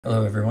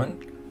Hello everyone,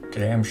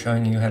 today I'm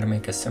showing you how to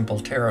make a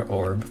simple Tera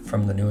orb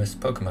from the newest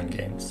Pokemon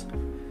games.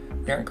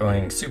 We aren't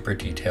going super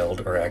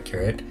detailed or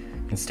accurate,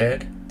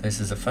 instead, this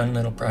is a fun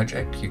little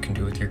project you can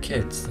do with your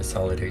kids this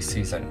holiday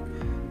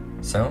season.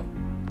 So,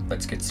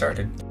 let's get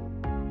started.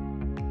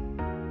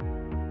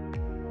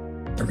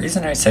 The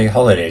reason I say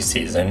holiday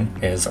season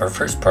is our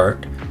first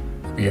part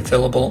will be a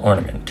fillable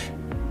ornament.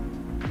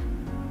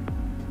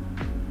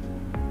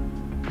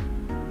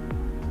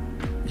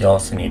 You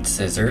also need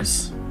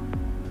scissors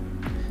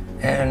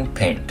and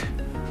paint.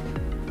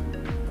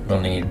 We'll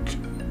need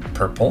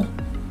purple.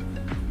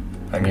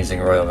 I'm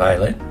using royal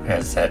violet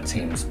as that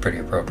seems pretty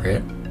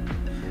appropriate.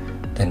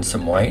 Then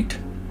some white,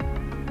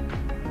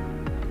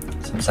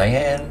 some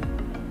cyan,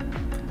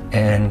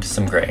 and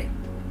some gray.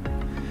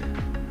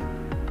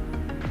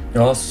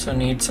 You'll also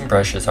need some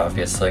brushes,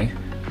 obviously,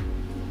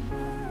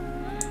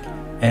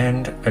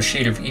 and a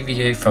sheet of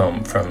EVA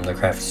foam from the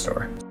craft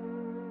store.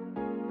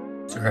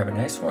 So grab a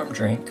nice warm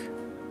drink,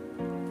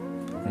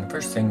 and the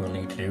first thing we'll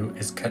need to do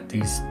is cut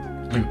these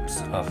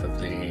loops off of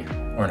the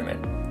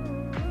ornament.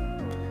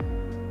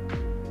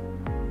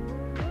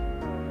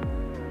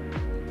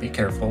 Be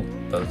careful,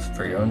 both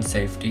for your own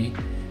safety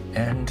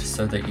and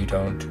so that you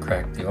don't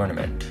crack the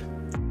ornament.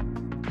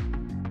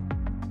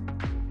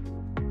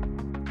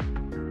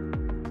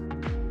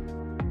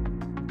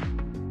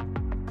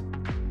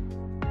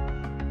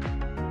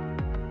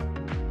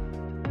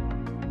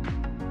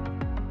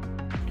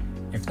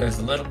 If there's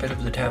a little bit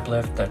of the tab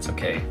left, that's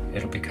okay.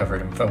 It'll be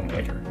covered in foam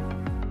later.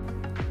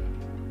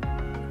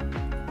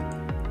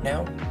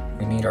 Now,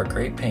 we need our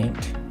gray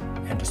paint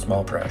and a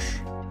small brush.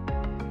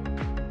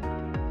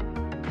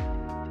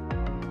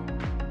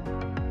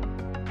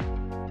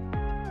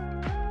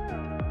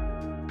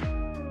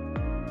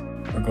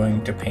 We're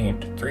going to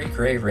paint 3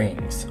 gray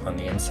rings on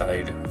the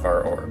inside of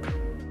our orb.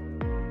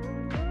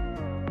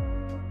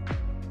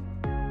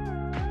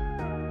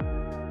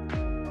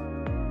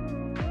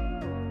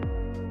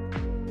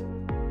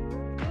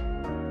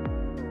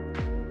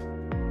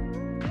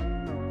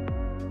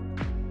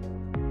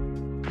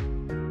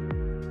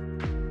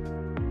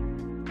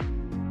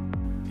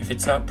 If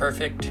it's not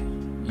perfect,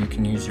 you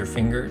can use your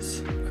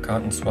fingers, a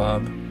cotton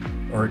swab,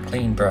 or a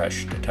clean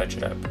brush to touch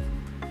it up.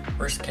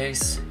 Worst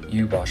case,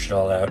 you wash it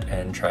all out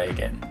and try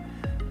again.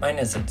 Mine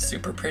isn't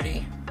super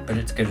pretty, but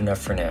it's good enough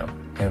for now,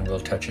 and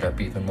we'll touch it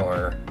up even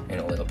more in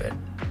a little bit.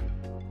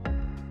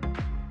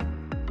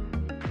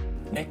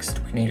 Next,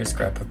 we need a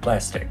scrap of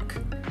plastic.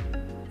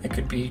 It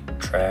could be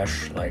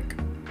trash, like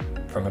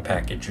from a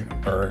package,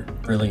 or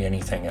really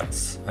anything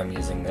else. I'm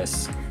using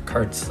this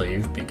card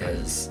sleeve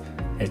because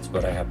it's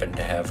what I happen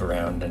to have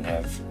around and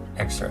have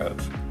extra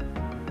of.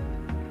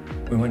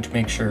 We want to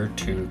make sure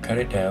to cut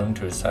it down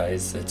to a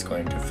size that's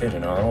going to fit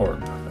in our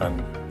orb.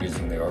 I'm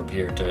using the orb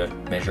here to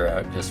measure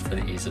out just for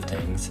the ease of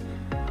things.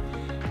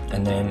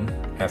 And then,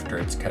 after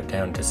it's cut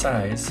down to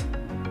size,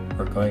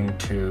 we're going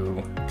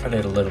to cut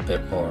it a little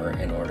bit more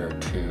in order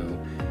to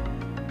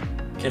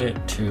get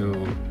it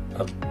to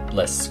a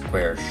less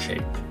square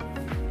shape,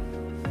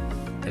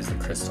 because the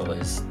crystal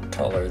is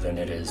taller than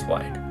it is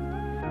wide.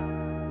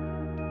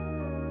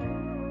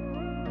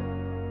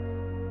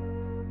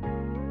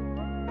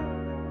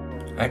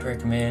 I'd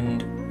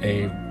recommend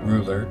a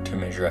ruler to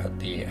measure out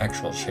the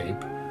actual shape.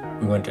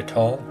 We want a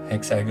tall,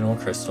 hexagonal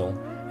crystal,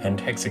 and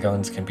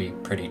hexagons can be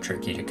pretty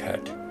tricky to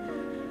cut.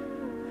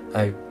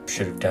 I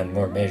should have done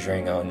more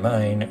measuring on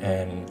mine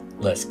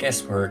and less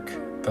guesswork,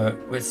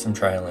 but with some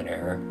trial and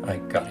error, I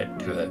got it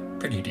to a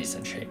pretty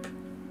decent shape.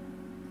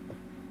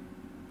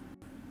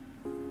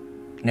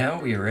 Now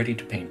we are ready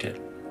to paint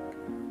it.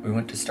 We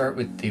want to start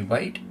with the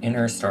white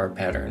inner star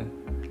pattern.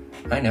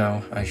 I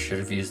know, I should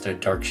have used a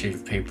dark sheet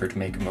of paper to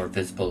make it more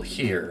visible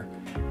here,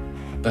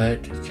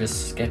 but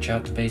just sketch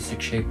out the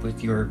basic shape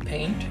with your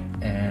paint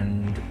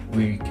and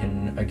we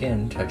can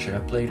again touch it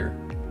up later.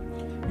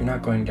 You're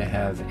not going to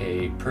have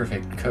a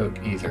perfect coat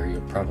either,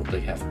 you'll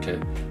probably have to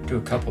do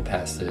a couple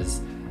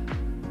passes.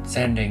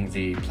 Sanding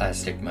the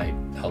plastic might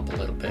help a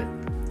little bit.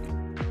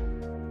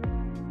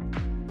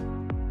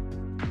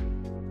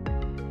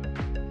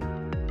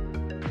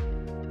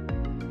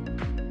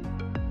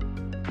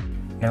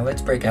 Now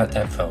let's break out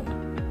that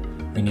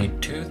foam. We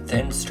need 2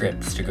 thin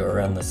strips to go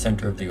around the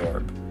center of the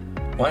orb.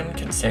 One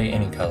can stay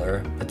any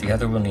color, but the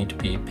other will need to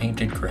be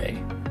painted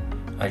gray.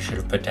 I should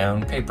have put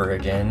down paper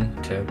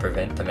again to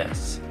prevent the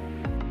mess.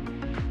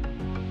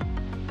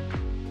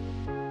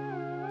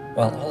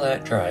 While all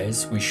that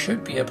dries, we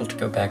should be able to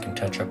go back and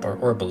touch up our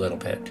orb a little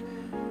bit.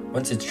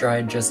 Once it's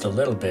dried just a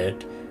little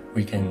bit,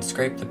 we can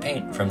scrape the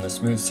paint from the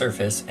smooth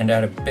surface and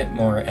add a bit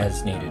more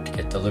as needed to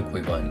get the look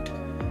we want.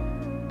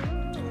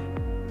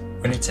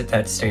 When it's at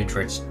that stage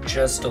where it's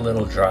just a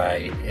little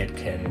dry, it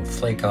can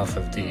flake off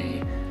of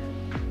the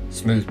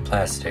smooth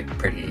plastic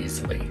pretty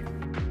easily.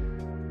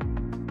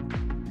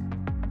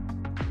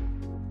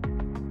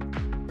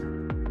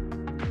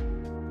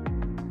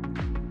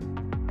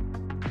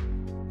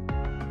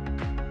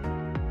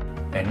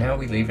 And now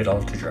we leave it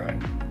all to dry.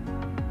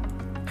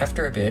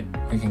 After a bit,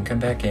 we can come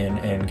back in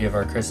and give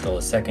our crystal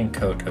a second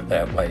coat of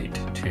that white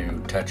to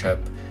touch up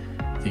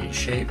the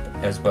shape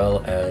as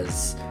well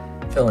as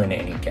fill in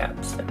any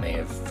gaps that may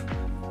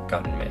have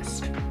gotten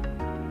missed.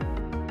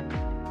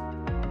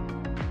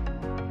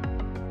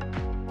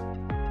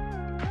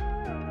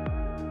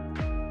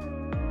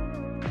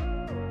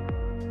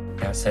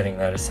 Now setting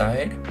that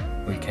aside,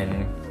 we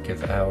can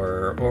give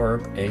our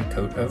orb a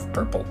coat of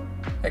purple.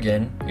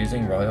 Again,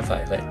 using royal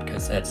violet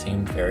because that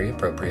seemed very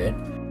appropriate.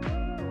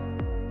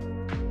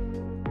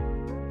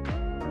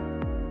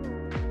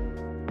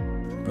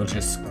 We'll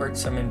just squirt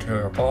some into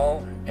our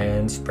ball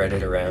and spread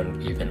it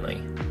around evenly.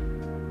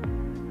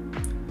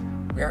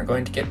 We aren't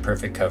going to get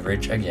perfect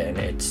coverage, again,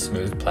 it's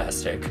smooth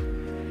plastic.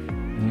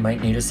 We might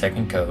need a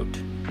second coat,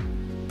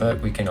 but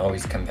we can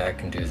always come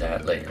back and do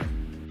that later.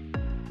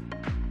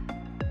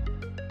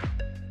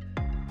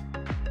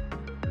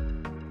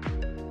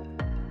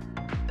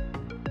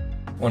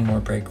 One more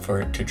break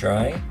for it to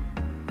dry,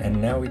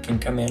 and now we can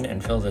come in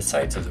and fill the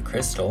sides of the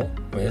crystal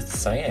with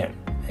cyan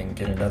and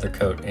get another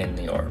coat in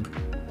the orb.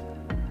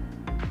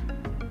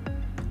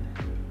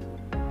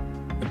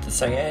 With the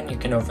cyan you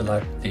can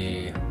overlap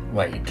the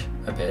white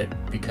a bit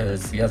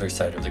because the other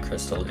side of the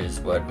crystal is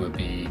what would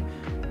be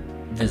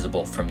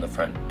visible from the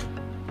front.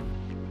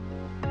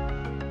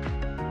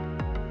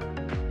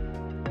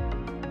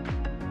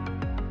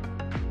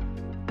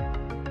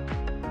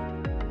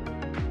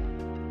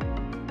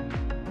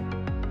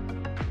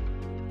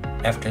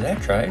 After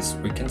that dries,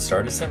 we can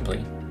start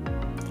assembly.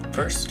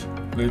 First,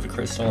 glue the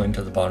crystal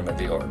into the bottom of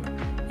the orb.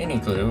 Any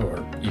glue,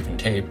 or even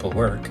tape, will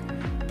work,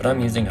 but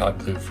I'm using hot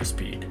glue for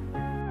speed.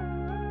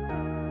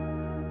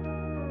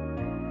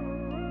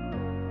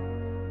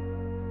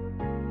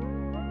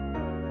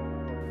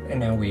 And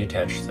now we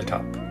attach the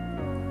top.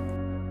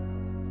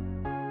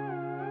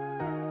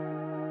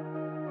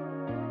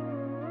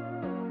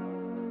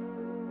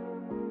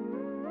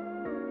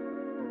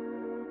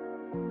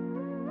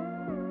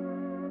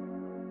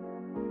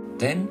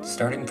 Then,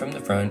 starting from the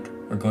front,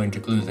 we're going to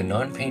glue the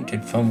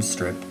non-painted foam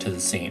strip to the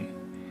seam,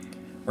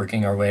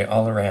 working our way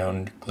all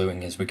around,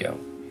 gluing as we go.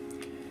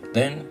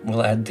 Then,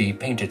 we'll add the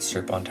painted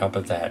strip on top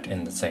of that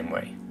in the same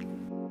way.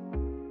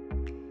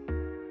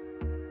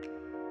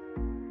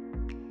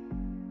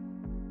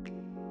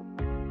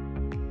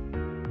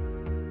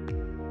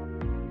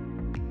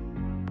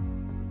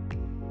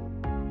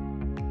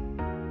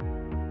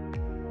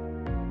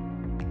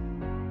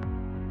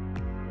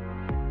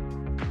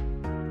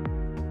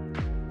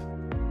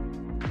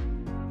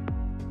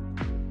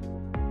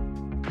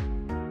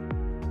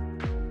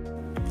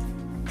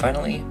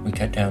 Finally, we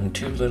cut down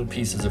 2 little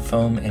pieces of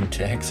foam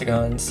into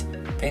hexagons,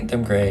 paint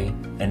them gray,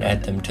 and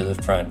add them to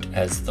the front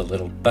as the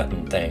little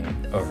button thing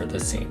over the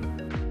seam.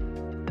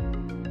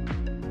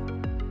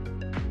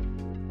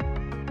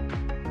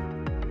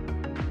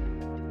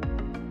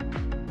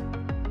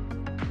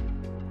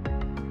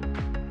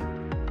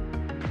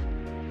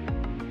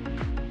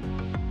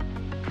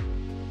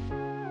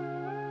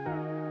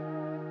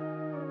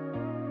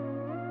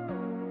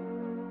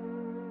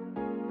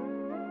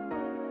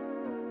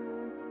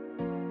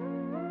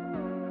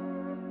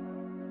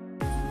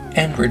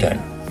 And we're done.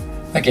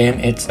 Again,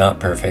 it's not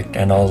perfect,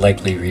 and I'll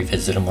likely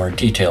revisit a more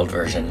detailed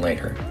version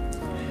later.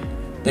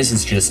 This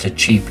is just a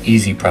cheap,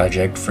 easy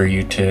project for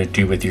you to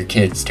do with your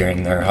kids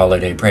during their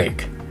holiday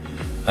break.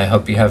 I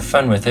hope you have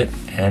fun with it,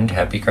 and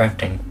happy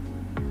crafting!